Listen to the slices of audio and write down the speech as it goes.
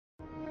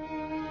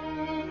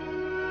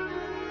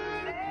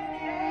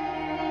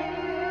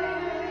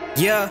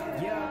Yeah.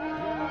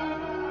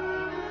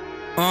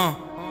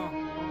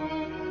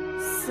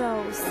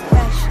 So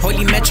special.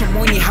 Holy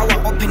matrimony, how I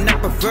open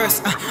up a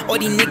verse. All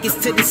these niggas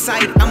to the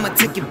side, I'ma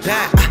take it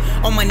back.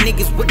 All my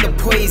niggas with the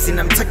poison,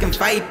 I'm tucking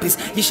vipers.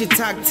 You should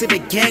talk to the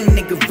gang,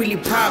 nigga, really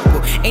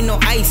powerful. Ain't no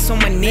ice on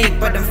my neck,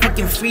 but I'm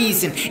fucking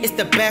freezing. It's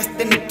the best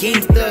in the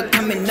game, still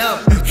coming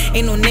up.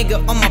 Ain't no nigga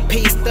on my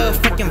pace, still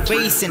fucking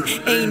racing.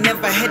 Ain't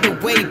never had a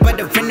way, but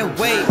I ran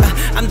away.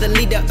 I'm the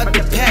leader of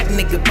the pack,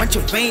 nigga, bunch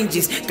of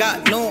ranges.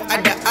 Got no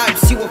other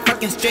ops, you a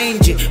fucking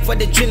stranger. For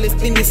the drillers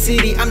in the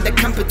city, I'm the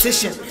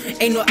competition.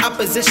 Ain't no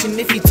opposition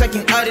if you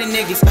talking other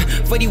niggas.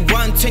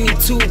 41,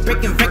 22,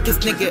 breaking records,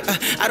 nigga.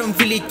 I don't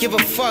really give a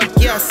fuck,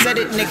 yeah, I said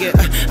it, nigga.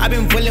 I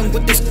been rolling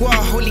with the squad,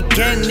 holy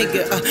gang,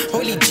 nigga.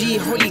 Holy G,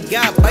 holy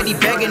God, body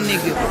bagging,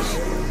 nigga.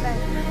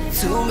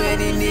 Too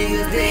many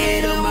niggas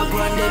dead on my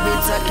grind, they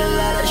been talking a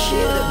lot of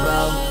shit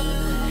about.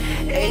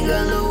 Ain't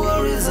got no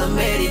worries, I'm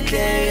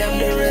meditating, I'm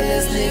the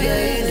realest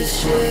nigga in the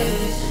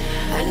shit.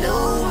 I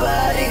know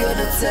nobody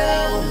gonna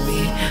tell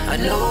me, I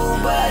know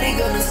nobody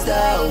gonna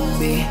stop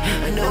me,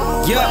 I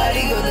know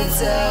nobody gonna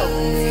tell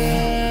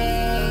me.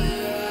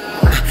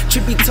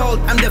 Truth be told,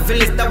 I'm the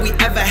realest that we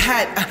ever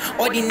had.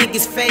 All these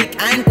niggas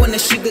fake, I ain't gonna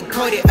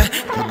sugarcoat it.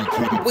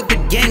 With the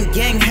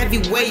gang,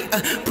 heavyweight.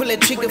 Pull a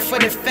trigger for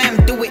the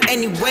fam, do it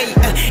anyway.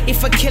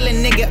 If I kill a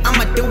nigga,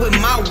 I'ma do it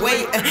my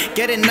way.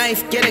 Get a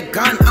knife, get a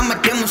gun, I'ma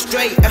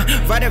demonstrate.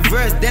 Write a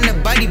verse, then a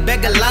body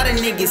bag a lot of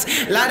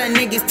niggas. Lot of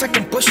niggas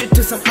talking bullshit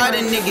to some other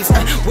niggas.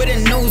 With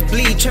a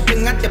nosebleed,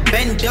 tripping at the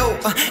bendo.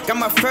 Got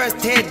my first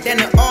head,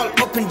 then it all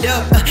opened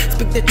up.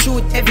 Speak the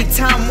truth every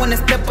time when I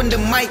step on the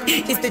mic.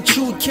 It's the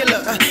true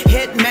killer.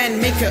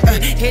 Headman maker,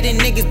 hitting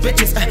niggas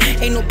bitches,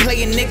 ain't no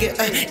playing nigga.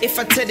 If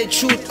I tell the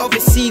truth,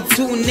 oversee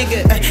too,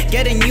 nigga.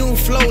 Get a new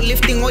flow,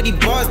 lifting all these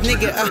bars,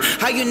 nigga.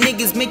 How you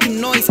niggas making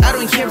noise? I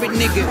don't hear it,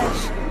 nigga.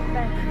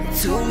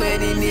 Too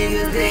many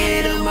niggas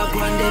dead on my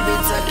grind, they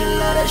been talking a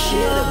lot of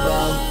shit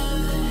about.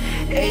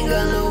 Ain't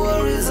got no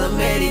worries, I'm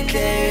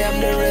meditating, I'm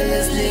the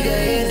realest nigga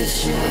in the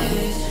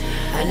shit.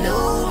 I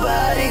know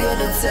nobody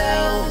gonna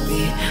tell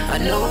me, I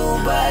know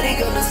nobody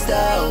gonna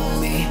stop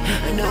me,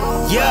 I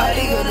know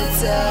nobody gonna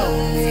tell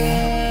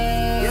me.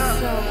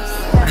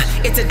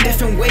 It's a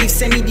different wave,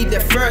 Sanity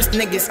the first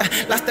niggas.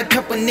 Lost a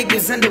couple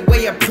niggas on the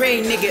way I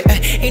pray, nigga.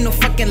 Ain't no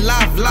fucking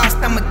life lost,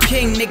 I'm a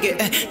king, nigga.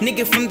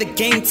 Nigga from the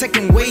game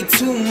taking way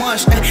too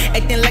much.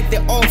 Acting like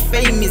they're all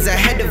famous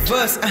ahead of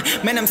us.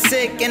 Man, I'm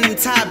sick and I'm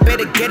tired,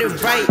 better get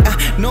it right.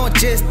 Not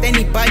just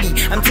anybody,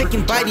 I'm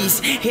taking bodies.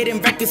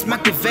 Hitting records,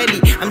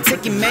 Machiavelli, I'm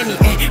taking many.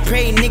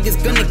 Pray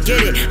niggas gonna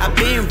get it, I've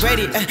been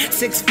ready.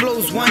 6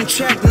 flows, 1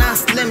 track, not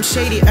slim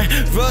shady.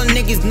 Real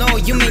niggas know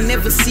you may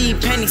never see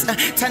pennies.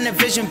 Tunnel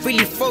vision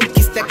really focused.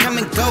 That come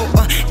and go,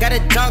 got a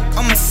dog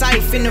on my side,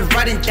 finna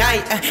ride and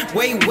die,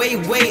 way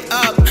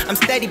up, I'm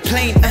steady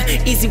playing,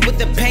 easy with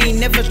the pain,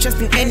 never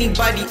trusting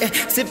anybody,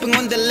 sipping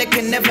on the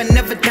liquor,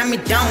 never dumb me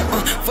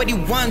down,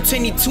 41,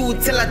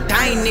 22 till I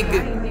die,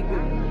 nigga.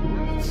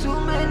 Too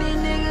many